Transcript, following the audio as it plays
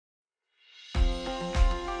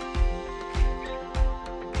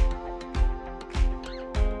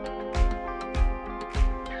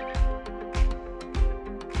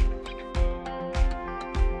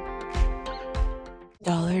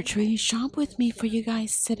Tree shop with me for you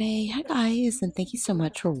guys today. Hi guys, and thank you so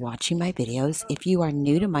much for watching my videos. If you are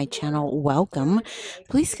new to my channel, welcome.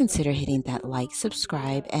 Please consider hitting that like,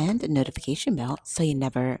 subscribe, and notification bell so you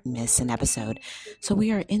never miss an episode. So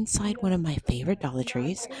we are inside one of my favorite Dollar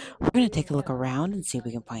Trees. We're going to take a look around and see if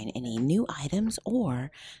we can find any new items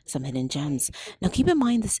or some hidden gems. Now keep in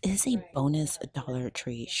mind, this is a bonus Dollar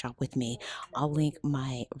Tree shop with me. I'll link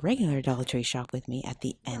my regular Dollar Tree shop with me at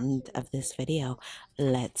the end of this video.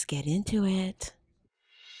 Let's get into it.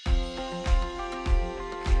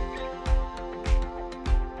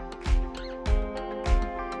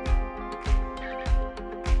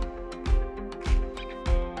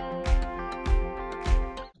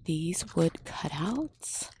 These wood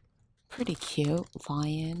cutouts, pretty cute.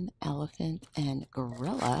 Lion, elephant, and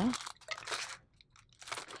gorilla.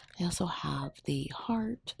 They also have the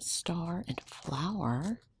heart, star, and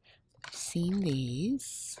flower. I've seen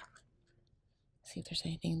these. See if there's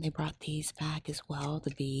anything. They brought these back as well,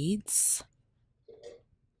 the beads.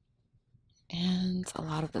 And a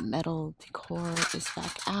lot of the metal decor is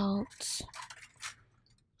back out.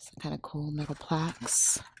 Some kind of cool metal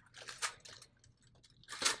plaques.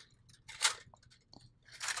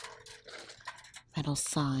 Metal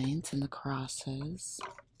signs and the crosses.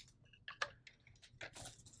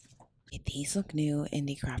 These look new in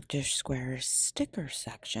the Crafter's Square sticker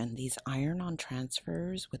section. These iron-on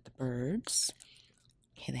transfers with the birds.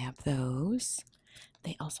 Okay, they have those.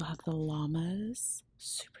 They also have the llamas.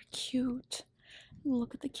 Super cute.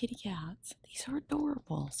 Look at the kitty cats. These are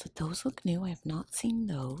adorable. So those look new. I have not seen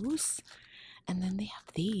those. And then they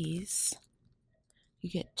have these.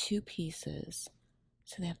 You get two pieces.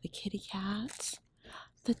 So they have the kitty cat,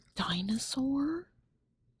 the dinosaur.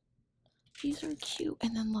 These are cute.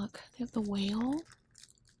 And then look, they have the whale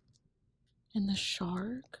and the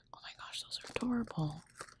shark. Oh my gosh, those are adorable.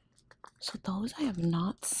 So those I have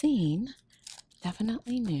not seen.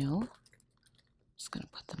 Definitely new. Just gonna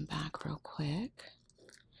put them back real quick.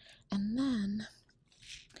 And then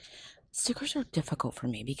stickers are difficult for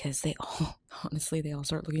me because they all, honestly, they all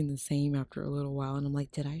start looking the same after a little while. And I'm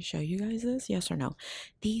like, did I show you guys this? Yes or no?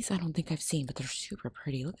 These I don't think I've seen, but they're super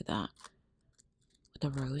pretty. Look at that.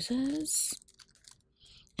 With the roses.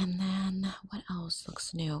 And then what else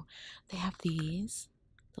looks new? They have these,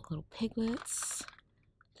 the little piglets,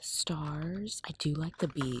 the stars. I do like the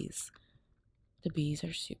bees. The bees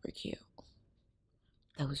are super cute.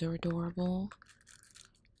 Those are adorable.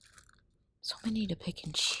 So many to pick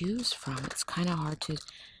and choose from. It's kind of hard to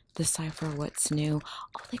decipher what's new.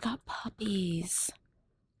 Oh, they got puppies.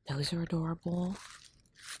 Those are adorable.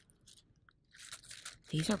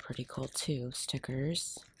 These are pretty cool too.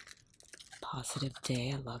 Stickers. Positive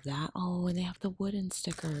day. I love that. Oh, and they have the wooden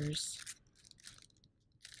stickers.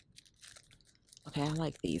 Okay, I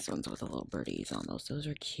like these ones with the little birdies on those. Those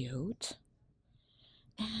are cute.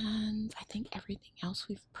 And I think everything else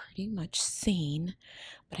we've pretty much seen.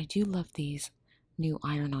 But I do love these new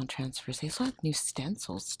iron-on transfers. They also have new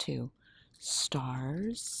stencils too.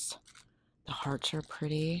 Stars. The hearts are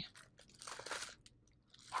pretty.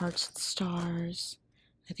 Hearts and stars.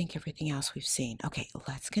 I think everything else we've seen. Okay,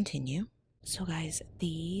 let's continue. So guys,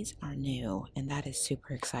 these are new and that is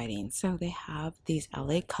super exciting. So they have these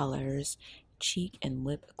LA Colors cheek and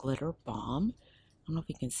lip glitter balm. I don't know if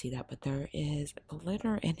you can see that, but there is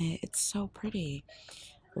glitter in it. It's so pretty.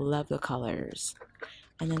 Love the colors.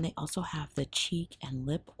 And then they also have the cheek and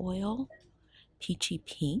lip oil, peachy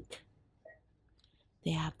pink.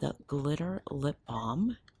 They have the glitter lip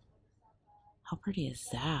balm. How pretty is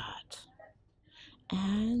that?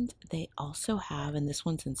 And they also have, and this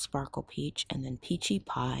one's in sparkle peach, and then peachy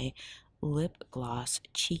pie lip gloss,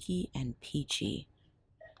 cheeky and peachy.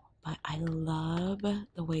 But I love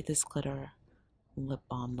the way this glitter lip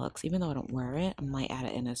balm looks. Even though I don't wear it, I might add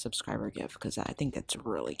it in a subscriber gift because I think it's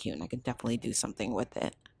really cute and I could definitely do something with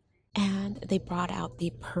it. And they brought out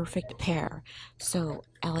the perfect pair. So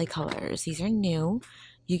LA Colors, these are new.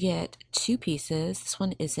 You get two pieces. This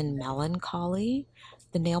one is in Melancholy,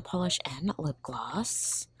 the nail polish and lip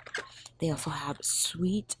gloss. They also have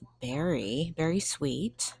Sweet Berry, very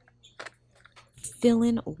sweet,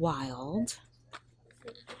 Feelin' Wild,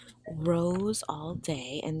 Rose All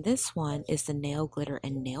Day, and this one is the nail glitter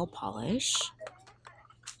and nail polish.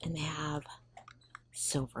 And they have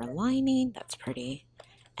Silver Lining, that's pretty.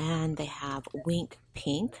 And they have Wink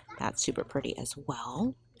Pink, that's super pretty as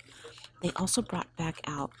well. They also brought back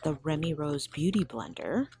out the Remy Rose Beauty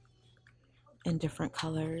Blender in different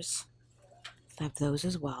colors. They have those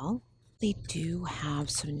as well. They do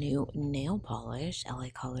have some new nail polish, LA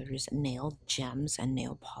Colors Nail Gems and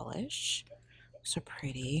Nail Polish. So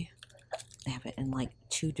pretty. They have it in like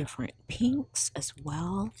 2 different pinks as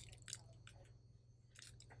well.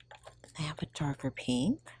 They have a darker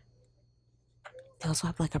pink. They also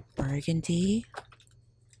have like a burgundy.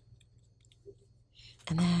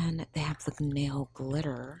 And then they have the nail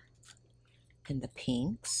glitter in the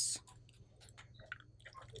pinks.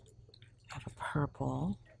 They have a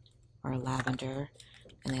purple or a lavender.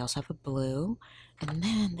 And they also have a blue. And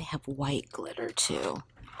then they have white glitter too,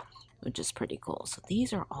 which is pretty cool. So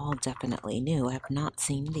these are all definitely new. I have not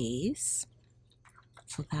seen these.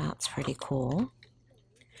 So that's pretty cool.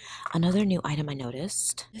 Another new item I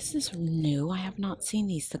noticed. This is new. I have not seen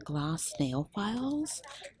these. The glass nail files.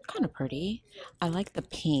 Kind of pretty. I like the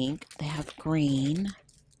pink. They have green.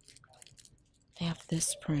 They have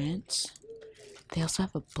this print. They also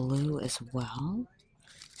have a blue as well.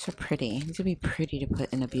 These are pretty. These would be pretty to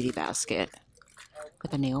put in a beauty basket.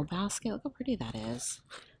 With a nail basket. Look how pretty that is.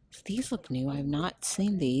 So these look new. I have not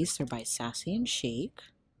seen these. They're by Sassy and Chic.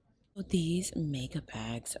 So these makeup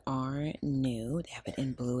bags are new. They have it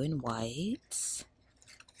in blue and white.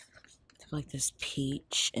 They have like this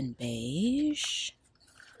peach and beige.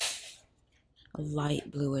 A light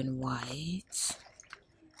blue and white.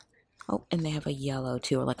 Oh, and they have a yellow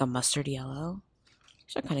too, or like a mustard yellow.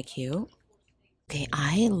 These are kind of cute. Okay,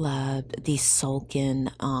 I love the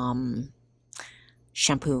Sulkin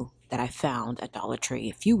shampoo that I found at Dollar Tree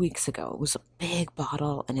a few weeks ago. It was a big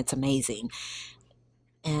bottle and it's amazing.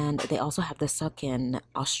 And they also have the Suckin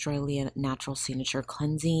Australian Natural Signature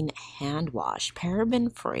Cleansing Hand Wash,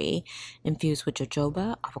 paraben-free, infused with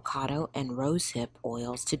jojoba, avocado, and rosehip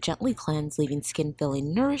oils to gently cleanse, leaving skin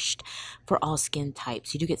feeling nourished for all skin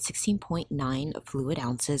types. You do get 16.9 fluid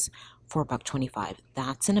ounces for $1.25.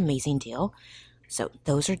 That's an amazing deal. So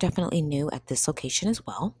those are definitely new at this location as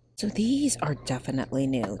well. So these are definitely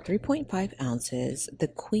new. 3.5 ounces, the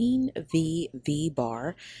Queen V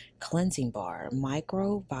Bar Cleansing Bar,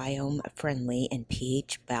 microbiome friendly and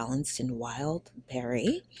pH balanced in wild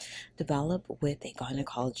berry, developed with a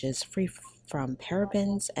gynecologist, free from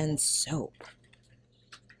parabens and soap.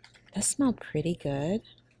 That smelled pretty good.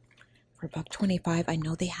 For $1.25, I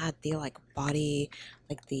know they had the like body,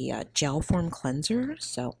 like the gel form cleanser,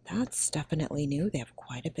 so that's definitely new. They have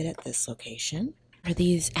quite a bit at this location. Are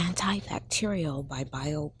these antibacterial by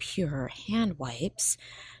BioPure hand wipes?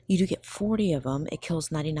 You do get 40 of them. It kills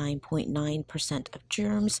 99.9% of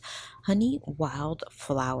germs. Honey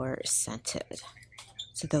wildflower scented.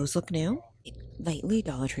 So those look new. Lately,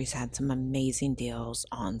 Dollar Tree's had some amazing deals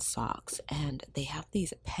on socks, and they have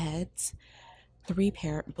these Peds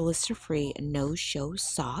 3-pair blister-free no-show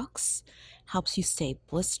socks. Helps you stay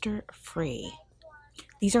blister-free.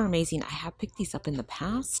 These are amazing. I have picked these up in the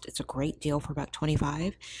past. It's a great deal for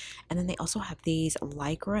 $1.25. And then they also have these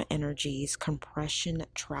Lycra Energies compression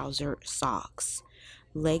trouser socks.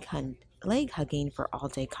 Leg hugging for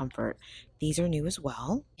all-day comfort. These are new as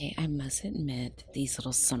well. Okay, I must admit, these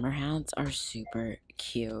little summer hats are super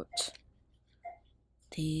cute.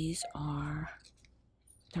 They're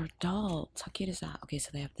adults. How cute is that? Okay,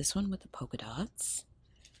 so they have this one with the polka dots.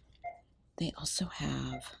 They also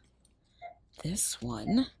have this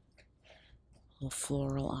one, a little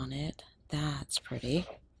floral on it. That's pretty.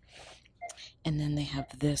 And then they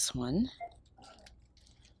have this one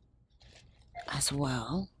as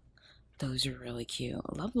well. Those are really cute.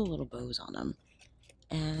 I love the little bows on them.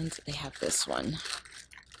 And they have this one,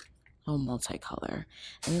 oh, multicolor.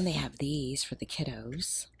 And then they have these for the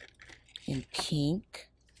kiddos in pink,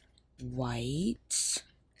 white.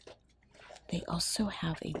 They also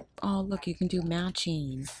have a, oh look, you can do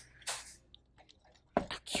matching.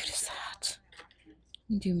 How cute is that? You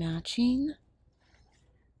can do matching.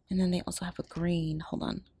 And then they also have a green. Hold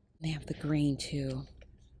on. They have the green too.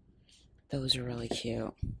 Those are really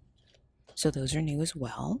cute. So those are new as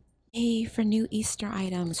well. Hey, for new Easter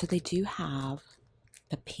items. So they do have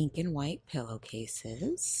the pink and white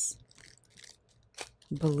pillowcases.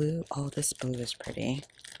 Blue. Oh, this blue is pretty.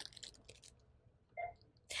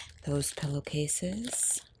 Those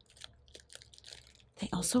pillowcases. They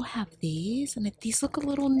also have these, and these look a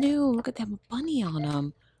little new. Look at, they have a bunny on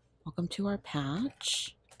them. Welcome to our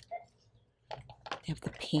patch. They have the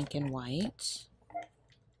pink and white.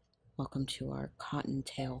 Welcome to our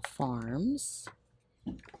Cottontail Farms.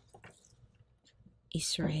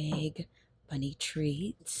 Easter egg, bunny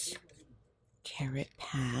treats, carrot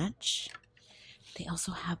patch. They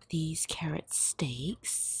also have these carrot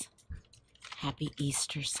steaks. Happy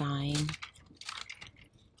Easter sign.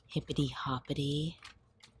 Hippity hoppity.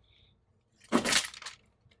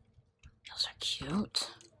 Those are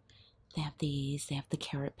cute. They have these. They have the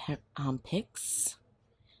carrot picks.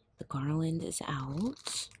 The garland is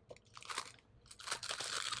out.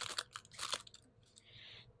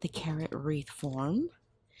 the carrot wreath form.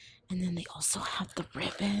 And then they also have the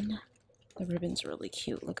ribbon. The ribbon's really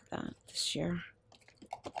cute. Look at that this year.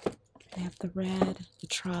 They have the red, the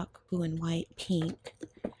truck, blue and white, pink,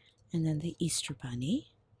 and then the Easter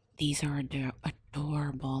bunny. These are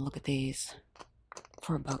adorable. Look at these.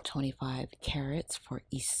 For about 25 carrots for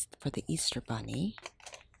the Easter bunny.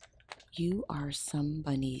 You are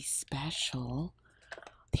somebody special.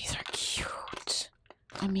 These are cute.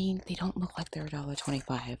 I mean, they don't look like they're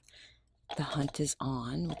 $1.25. The hunt is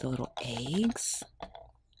on with the little eggs.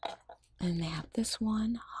 And they have this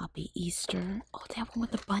one, Happy Easter. Oh, they have one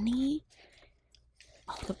with the bunny.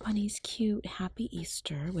 Oh, the bunny's cute. Happy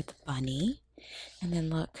Easter with the bunny. And then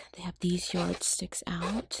look, they have these yardsticks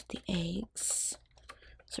out, the eggs.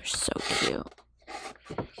 They're so cute.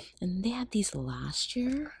 And they had these last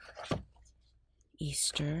year.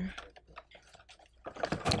 Easter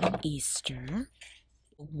and Easter.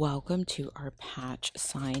 Welcome to our patch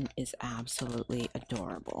sign is absolutely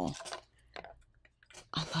adorable.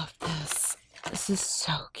 I love this. This is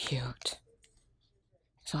so cute.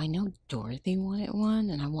 So I know Dorothy wanted one,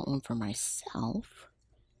 and I want one for myself.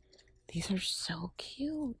 These are so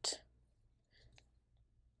cute.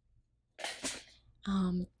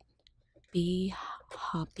 Be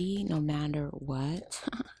happy no matter what.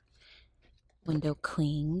 Window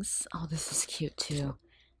clings. Oh, this is cute too.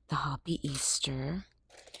 The Happy Easter.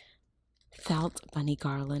 Felt bunny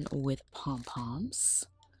garland with pom-poms.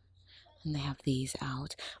 And they have these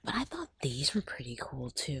out. But I thought these were pretty cool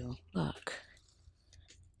too. Look.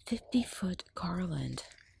 50-foot garland.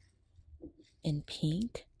 In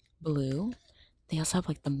pink, blue. They also have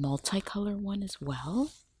like the multicolor one as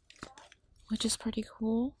well, which is pretty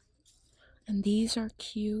cool. And these are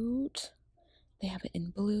cute. They have it in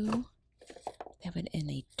blue. They have it in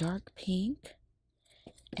a dark pink.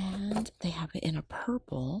 And they have it in a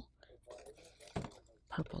purple.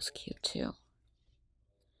 Purple's cute too.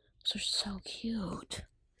 Those are so cute.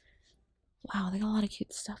 Wow, they got a lot of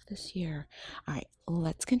cute stuff this year. All right,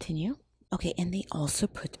 let's continue. Okay, and they also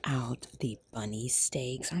put out the bunny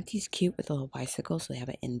stakes. Aren't these cute with a little bicycle? So they have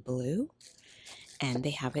it in blue. And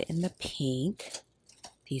they have it in the pink.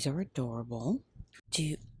 These are adorable.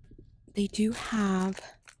 They do have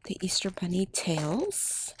the Easter bunny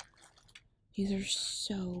tails. These are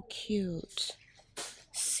so cute.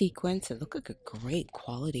 Sequins. They look like a great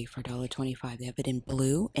quality for $1.25. They have it in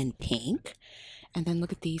blue and pink. And then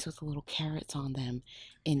look at these with the little carrots on them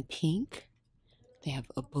in pink. They have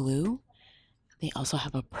a blue. They also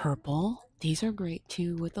have a purple. These are great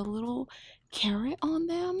too with a little carrot on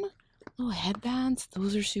them. Little headbands.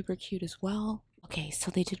 Those are super cute as well. Okay,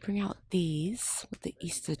 so they did bring out these with the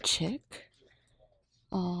Easter chick.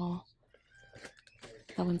 Oh,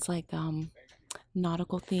 that one's like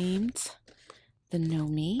nautical themed. The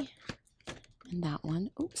Nomi. And that one.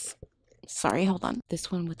 Oops. Sorry, hold on.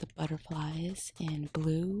 This one with the butterflies in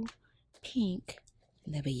blue, pink,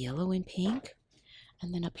 and they have a yellow and pink.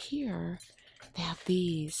 And then up here, they have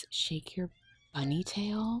these. Shake your bunny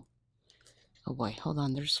tail. Oh boy, hold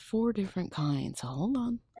on. There's 4 different kinds. So hold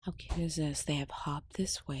on. How cute is this? They have Hop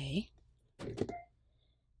This Way.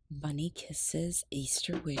 Bunny Kisses,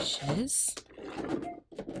 Easter Wishes.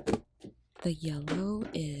 The yellow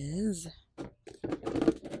is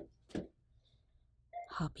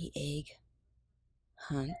Happy Egg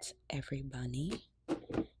Hunt Every Bunny.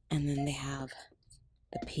 And then they have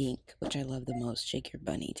the pink, which I love the most, Shake Your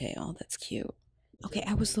Bunny Tail. That's cute. Okay,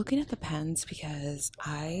 I was looking at the pens because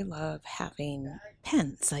I love having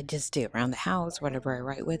pens. I just do around the house, whatever I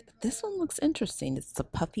write with. But this one looks interesting. It's the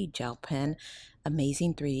Puffy Gel Pen.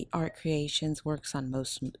 Amazing 3D art creations, works on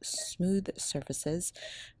most smooth surfaces.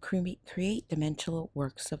 Create dimensional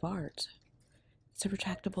works of art. It's a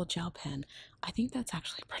retractable gel pen. I think that's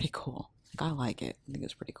actually pretty cool. Like, I like it. I think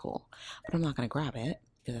it's pretty cool. But I'm not going to grab it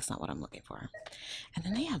because that's not what I'm looking for. And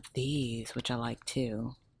then they have these, which I like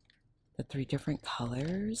too. The 3 different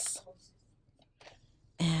colors.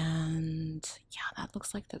 And yeah, that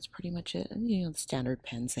looks like that's pretty much it. You know, the standard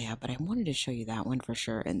pens they have, but I wanted to show you that one for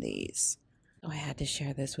sure and these. So I had to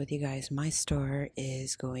share this with you guys. My store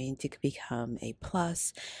is going to become a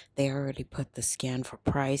plus. They already put the scan for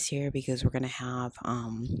price here because we're going to have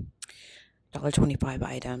 $1.25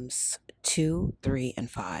 items, 2, 3,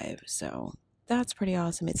 and 5. So that's pretty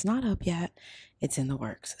awesome. It's not up yet. It's in the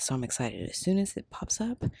works. So I'm excited. As soon as it pops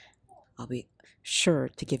up, I'll be sure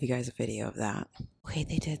to give you guys a video of that. Okay,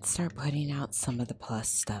 they did start putting out some of the plus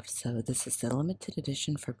stuff. So this is the limited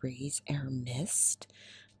edition Febreze Air Mist,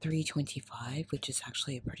 $3.25, which is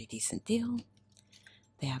actually a pretty decent deal.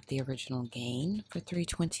 They have the original Gain for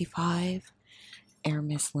 $3.25, Air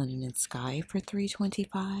Mist Linen and Sky for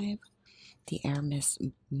 $3.25, the Air Mist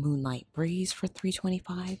Moonlight Breeze for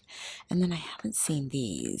 $3.25. And then I haven't seen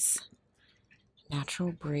these.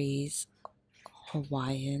 Natural Breeze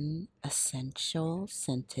Hawaiian Essential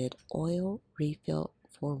Scented Oil Refill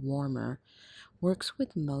for Warmer. Works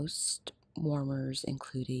with most warmers,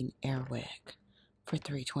 including Airwick, for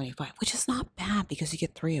 $3.25, which is not bad because you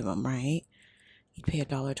get 3 of them, right? You'd pay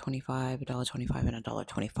 $1.25, $1.25, and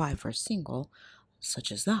 $1.25 for a single,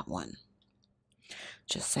 such as that one.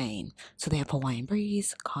 Just saying. So they have Hawaiian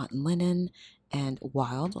Breeze, Cotton Linen, and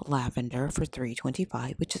Wild Lavender for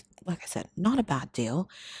 $3.25, which is, like I said, not a bad deal.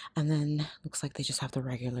 And then looks like they just have the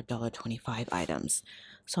regular $1.25 items.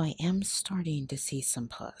 So I am starting to see some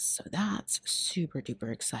plus. So that's super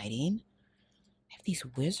duper exciting. I have these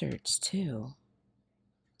wizards too.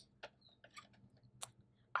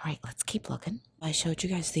 All right, let's keep looking. I showed you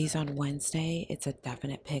guys these on Wednesday. It's a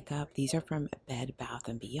definite pickup. These are from Bed Bath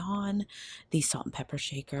 & Beyond, the salt and pepper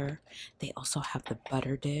shaker. They also have the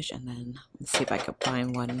butter dish, and then let's see if I could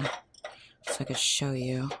find one so I could show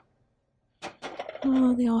you.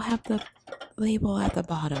 Oh, they all have the label at the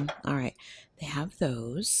bottom. All right, they have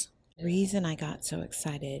those. The reason I got so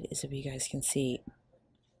excited is if you guys can see,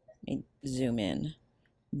 let me zoom in.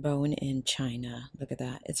 Bone in China. Look at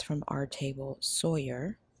that. It's from Our Table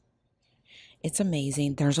Sawyer. It's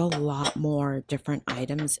amazing. There's a lot more different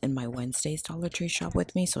items in my Wednesday's Dollar Tree shop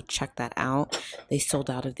with me, so check that out. They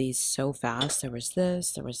sold out of these so fast. There was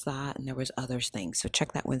this, there was that, and there was other things. So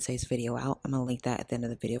check that Wednesday's video out. I'm going to link that at the end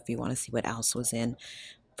of the video if you want to see what else was in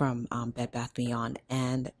from Bed Bath & Beyond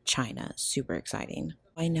and China. Super exciting.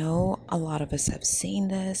 I know a lot of us have seen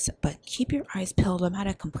this, but keep your eyes peeled. I'm at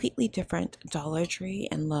a completely different Dollar Tree,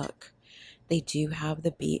 and look. They do have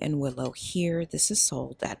the Bee and Willow here. This is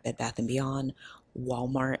sold at Bed Bath & Beyond,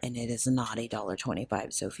 Walmart, and it is not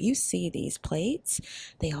 $1.25. So if you see these plates,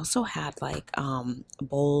 they also had like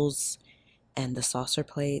bowls and the saucer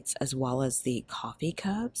plates as well as the coffee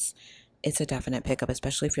cups. It's a definite pickup,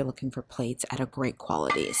 especially if you're looking for plates at a great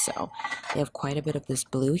quality. So they have quite a bit of this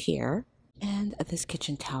blue here. And this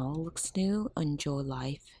kitchen towel looks new. Enjoy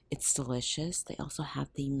life. It's delicious. They also have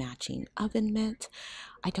the matching oven mitt.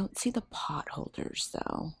 I don't see the pot holders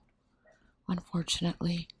though,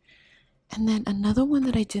 unfortunately. And then another one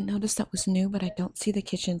that I did notice that was new, but I don't see the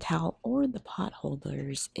kitchen towel or the pot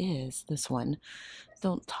holders, is this one.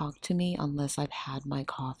 Don't talk to me unless I've had my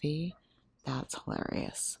coffee. That's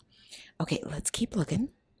hilarious. Okay, let's keep looking.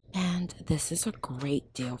 And this is a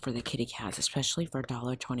great deal for the kitty cats, especially for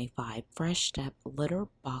 $1.25. Fresh Step Litter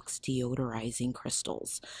Box Deodorizing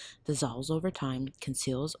Crystals. Dissolves over time,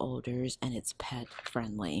 conceals odors, and it's pet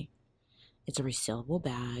friendly. It's a resealable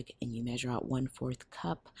bag, and you measure out 1/4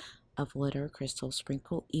 cup of litter crystals.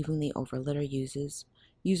 Sprinkle evenly over litter. Use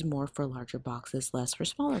more for larger boxes, less for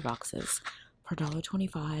smaller boxes. For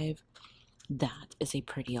 $1.25, that is a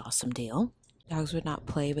pretty awesome deal. Dogs would not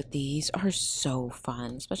play, but these are so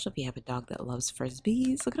fun, especially if you have a dog that loves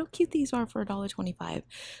frisbees. Look at how cute these are for $1.25.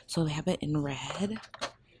 So they have it in red.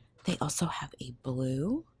 They also have a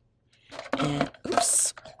blue. And,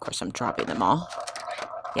 oops, of course I'm dropping them all.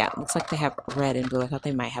 Yeah, it looks like they have red and blue. I thought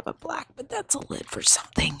they might have a black, but that's a lid for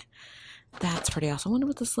something. That's pretty awesome. I wonder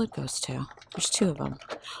what this lid goes to. There's 2 of them.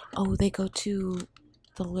 Oh, they go to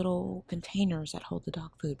the little containers that hold the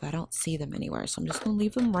dog food, but I don't see them anywhere. So I'm just going to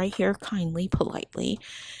leave them right here kindly, politely.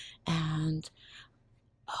 And,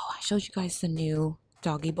 oh, I showed you guys the new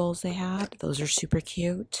doggy bowls they had. Those are super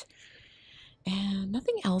cute. And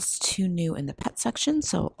nothing else too new in the pet section,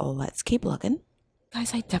 so let's keep looking.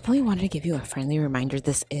 Guys, I definitely wanted to give you a friendly reminder.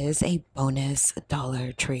 This is a bonus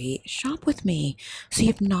Dollar Tree shop with me. So if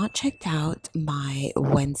you have not checked out my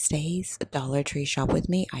Wednesday's Dollar Tree shop with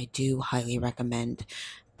me, I do highly recommend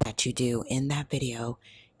that you do. In that video,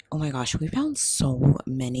 oh my gosh, we found so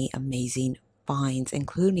many amazing finds,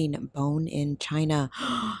 including Bone in China.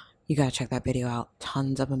 You gotta check that video out.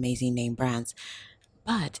 Tons of amazing name brands.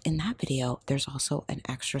 But in that video, there's also an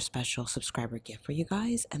extra special subscriber gift for you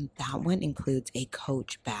guys, and that one includes a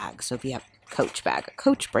Coach bag. So if you have Coach bag, a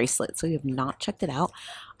Coach bracelet, so you have not checked it out,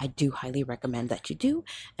 I do highly recommend that you do,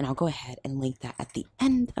 and I'll go ahead and link that at the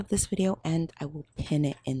end of this video, and I will pin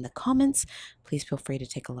it in the comments. Please feel free to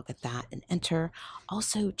take a look at that and enter.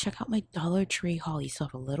 Also, check out my Dollar Tree haul. You still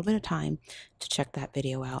have a little bit of time to check that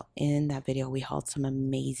video out. In that video, we hauled some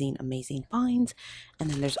amazing finds, and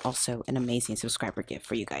then there's also an amazing subscriber gift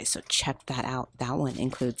for you guys, so check that out. That one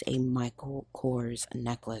includes a Michael Kors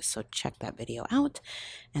necklace, so check that video out.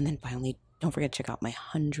 And then finally, don't forget to check out my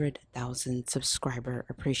 100,000 subscriber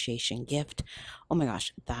appreciation gift. Oh my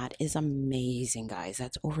gosh, that is amazing, guys.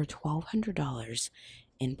 That's over $1,200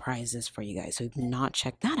 in prizes for you guys. So if you've not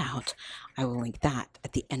checked that out, I will link that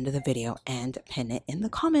at the end of the video and pin it in the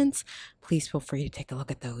comments. Please feel free to take a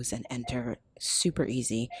look at those and enter. Super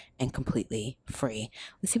easy and completely free.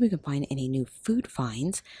 Let's see if we can find any new food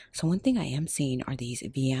finds. So one thing I am seeing are these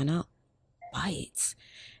Vienna bites.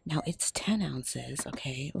 Now it's 10 ounces.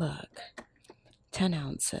 Okay, look. 10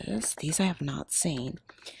 ounces. These I have not seen.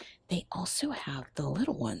 They also have the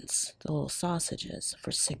little ones, the little sausages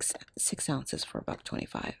for six ounces for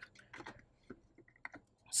 $1.25.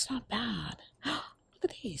 It's not bad. Look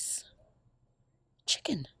at these.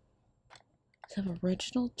 Chicken. They have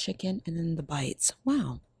original chicken and then the bites.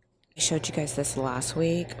 Wow. I showed you guys this last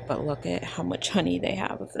week, but look at how much honey they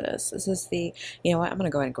have of this. This is the, you know what, I'm going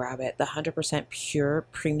to go ahead and grab it. The 100% pure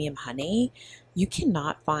premium honey. You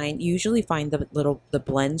cannot find, you usually find the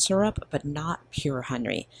blend syrup, but not pure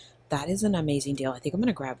honey. That is an amazing deal. I think I'm going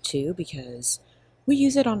to grab 2 because we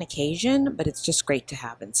use it on occasion, but it's just great to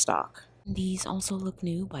have in stock. These also look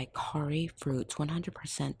new by Kari Fruits.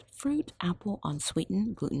 100% fruit, apple,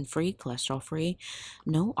 unsweetened, gluten-free, cholesterol-free,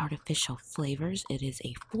 no artificial flavors. It is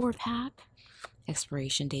a 4-pack.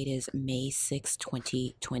 Expiration date is May 6,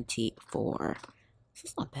 2024.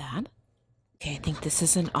 This is not bad. Okay, I think this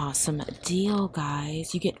is an awesome deal,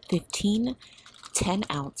 guys. You get 15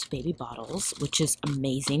 10-ounce baby bottles, which is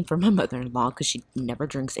amazing for my mother-in-law because she never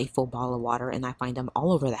drinks a full bottle of water, and I find them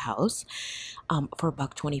all over the house. For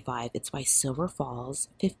 $1.25. It's by Silver Falls.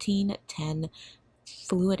 15 10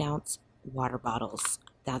 fluid ounce water bottles.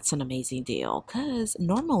 That's an amazing deal because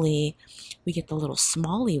normally we get the little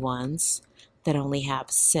smally ones that only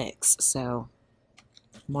have 6, so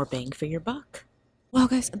more bang for your buck. Well,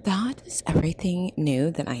 guys, that is everything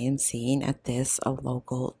new that I am seeing at this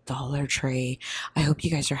local Dollar Tree. I hope you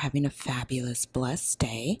guys are having a fabulous, blessed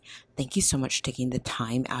day. Thank you so much for taking the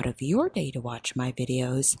time out of your day to watch my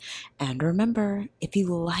videos. And remember, if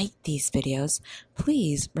you like these videos,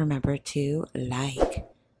 please remember to like,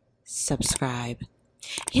 subscribe,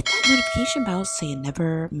 hit that notification bell so you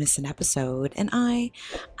never miss an episode. And I'm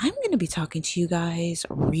going to be talking to you guys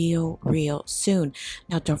real soon.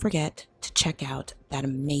 Now, don't forget to check out that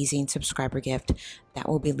amazing subscriber gift that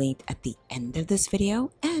will be linked at the end of this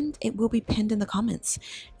video, and it will be pinned in the comments.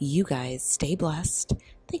 You guys stay blessed.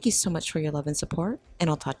 Thank you so much for your love and support, and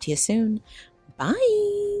I'll talk to you soon.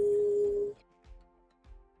 Bye.